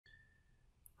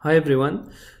Hi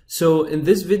everyone. So in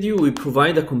this video we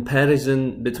provide a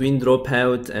comparison between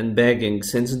dropout and bagging,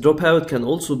 since dropout can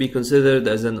also be considered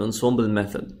as an ensemble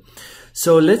method.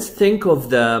 So let's think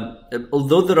of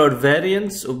although there are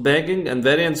variants of bagging and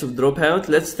variants of dropout,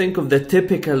 let's think of the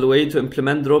typical way to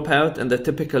implement dropout and the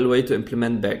typical way to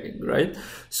implement bagging, right?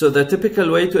 So the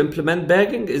typical way to implement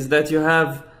bagging is that you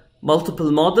have multiple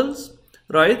models,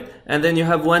 right? And then you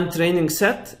have one training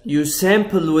set, you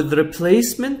sample with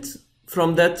replacement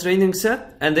from that training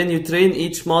set, and then you train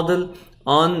each model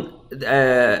on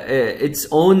its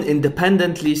own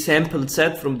independently sampled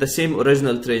set from the same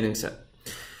original training set.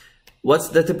 What's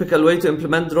the typical way to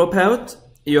implement dropout?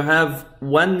 You have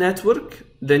one network,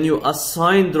 then you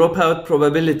assign dropout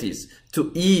probabilities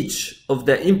to each of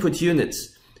the input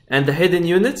units and the hidden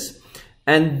units,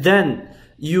 and then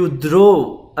you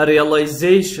draw a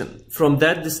realization from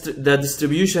that the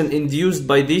distribution induced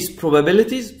by these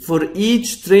probabilities. For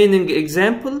each training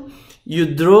example,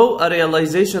 you draw a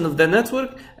realization of the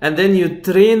network, and then you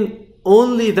train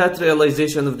only that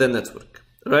realization of the network,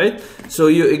 right? So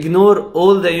you ignore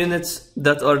all the units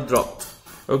that are dropped,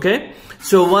 okay?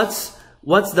 So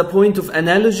what's the point of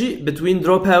analogy between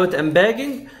dropout and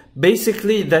bagging?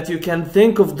 Basically that you can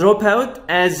think of dropout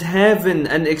as having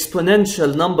an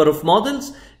exponential number of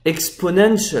models,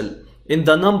 exponential in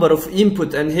the number of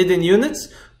input and hidden units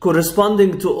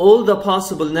corresponding to all the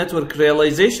possible network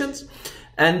realizations,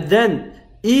 and then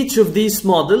each of these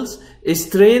models is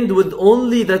trained with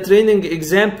only the training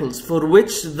examples for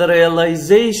which the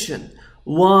realization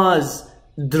was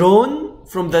drawn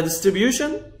from the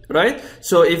distribution, right?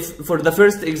 So if for the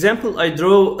first example I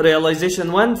draw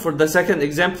realization 1, for the second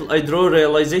example I draw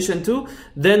realization 2,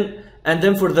 and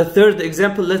then for the third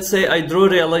example, let's say I draw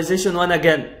realization 1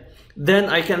 again. Then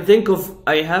I can think of,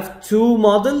 I have two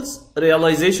models,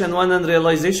 realization 1 and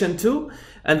realization 2,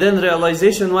 and then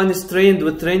realization 1 is trained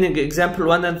with training example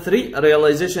 1 and 3,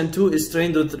 realization 2 is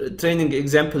trained with training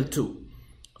example 2,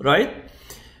 right?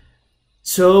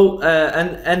 So,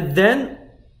 and then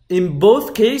in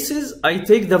both cases, I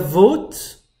take the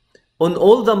vote on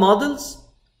all the models,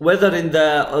 whether in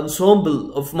the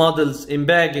ensemble of models in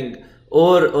bagging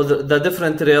or the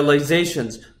different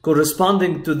realizations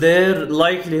corresponding to their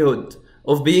likelihood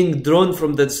of being drawn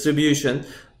from the distribution.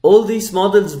 All these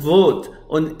models vote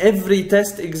on every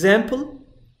test example,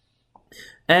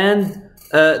 and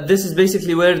this is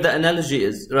basically where the analogy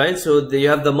is, right? So you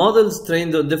have the models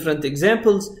trained on different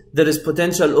examples. There is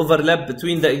potential overlap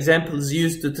between the examples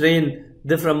used to train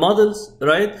different models,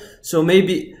 right? So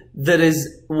maybe there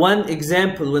is one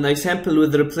example when I sample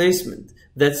with replacement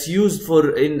that's used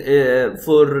for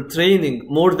training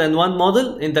more than one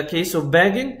model in the case of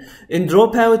bagging. In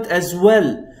dropout as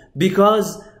well,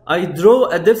 because I draw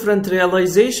a different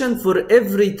realization for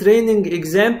every training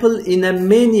example in a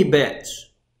mini batch,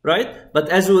 right? But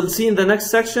as we will see in the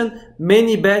next section,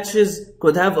 many batches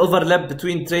could have overlap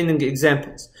between training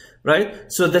examples, right?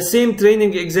 So the same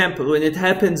training example, when it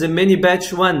happens in mini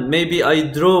batch 1, maybe I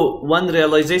draw one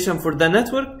realization for the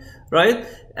network, right?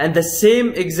 And the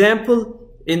same example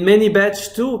in many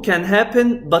batch 2 can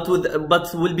happen, but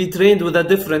will be trained with a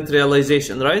different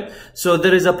realization, right? So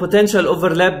there is a potential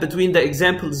overlap between the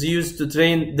examples used to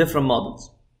train different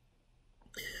models.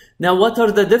 Now, what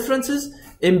are the differences?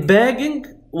 In bagging,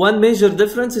 one major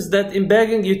difference is that in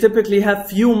bagging you typically have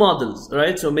few models,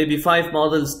 right? So maybe 5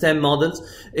 models, 10 models.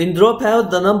 In dropout,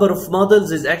 the number of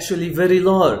models is actually very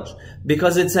large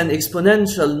because it's an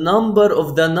exponential number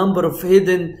of the number of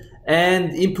hidden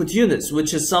and input units,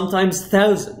 which is sometimes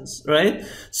thousands, right?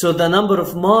 So the number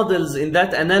of models in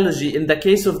that analogy, in the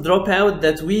case of dropout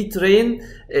that we train,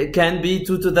 can be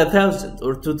 2 to the 1,000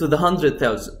 or 2 to the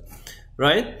 100,000,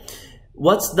 right?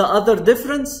 What's the other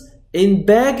difference? In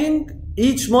bagging,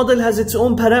 each model has its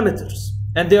own parameters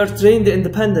and they are trained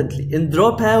independently. In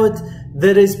dropout,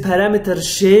 there is parameter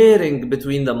sharing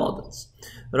between the models,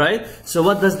 right? So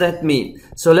what does that mean?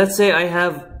 So let's say I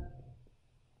have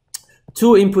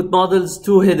 2 input models,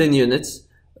 2 hidden units,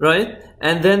 right?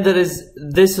 And then there is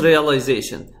this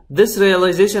realization. This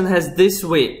realization has this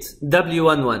weight,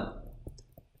 W11,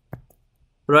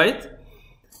 right?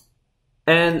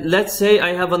 And let's say I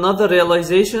have another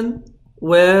realization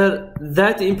where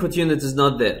that input unit is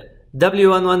not there.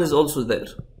 W11 is also there,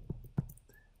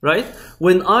 right?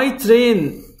 When I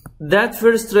train that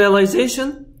first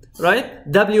realization, right,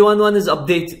 W11 is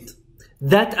updated.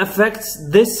 That affects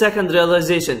this second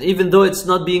realization, even though it's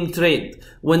not being trained.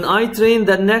 When I train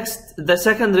the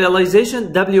second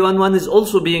realization, W11 is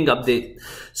also being updated.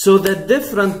 So the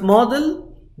different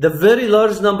model, the very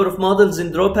large number of models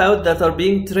in dropout that are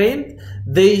being trained,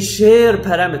 they share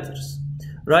parameters,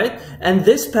 right? And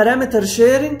this parameter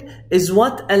sharing is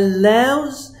what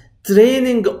allows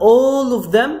training all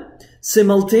of them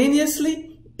simultaneously,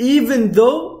 even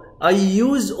though I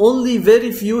use only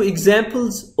very few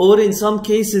examples, or in some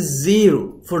cases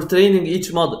 0 for training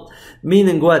each model.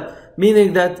 Meaning what?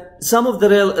 Meaning that some of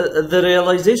the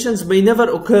realizations may never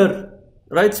occur,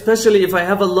 right? Especially if I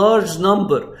have a large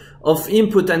number of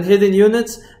input and hidden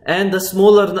units and a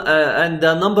smaller and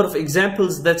a number of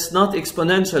examples that's not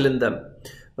exponential in them,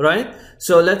 right?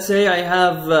 So let's say I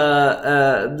have,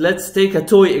 let's take a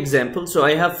toy example. So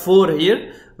I have 4 here,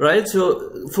 right? So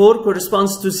 4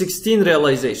 corresponds to 16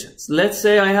 realizations. Let's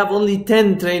say I have only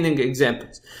 10 training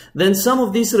examples. Then some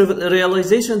of these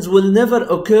realizations will never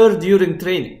occur during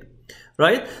training,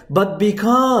 right? But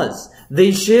because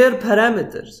they share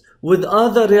parameters with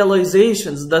other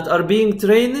realizations that are being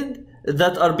trained,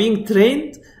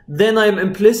 then I'm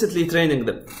implicitly training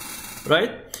them,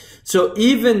 right? So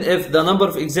even if the number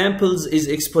of examples is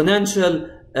exponential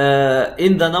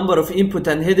in the number of input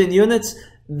and hidden units,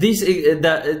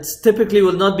 it typically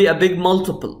will not be a big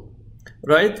multiple,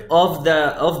 right, of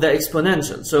the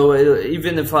exponential. So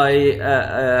even if I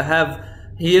have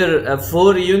here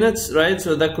 4 units, right,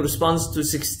 so that corresponds to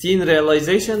 16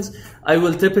 realizations, I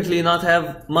will typically not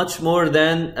have much more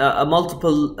than a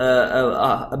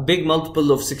big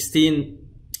multiple of 16.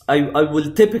 I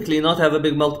will typically not have a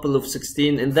big multiple of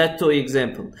 16 in that toy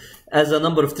example as a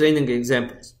number of training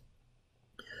examples.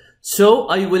 So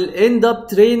I will end up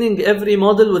training every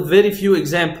model with very few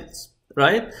examples,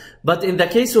 right? But in the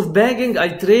case of bagging,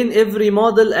 I train every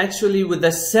model actually with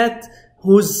a set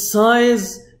whose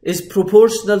size is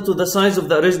proportional to the size of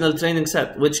the original training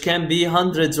set, which can be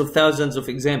hundreds of thousands of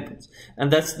examples. And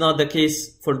that's not the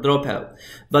case for Dropout.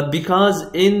 But because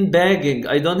in bagging,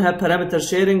 I don't have parameter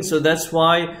sharing, so that's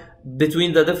why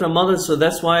between the different models, so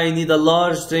that's why I need a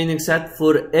large training set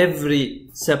for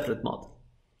every separate model.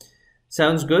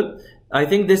 Sounds good? I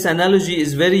think this analogy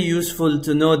is very useful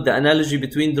to note, the analogy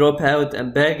between Dropout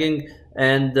and bagging,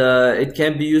 and it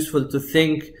can be useful to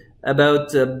think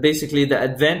about basically the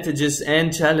advantages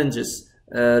and challenges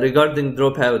regarding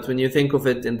Dropout when you think of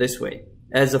it in this way,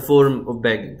 as a form of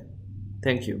bagging.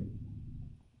 Thank you.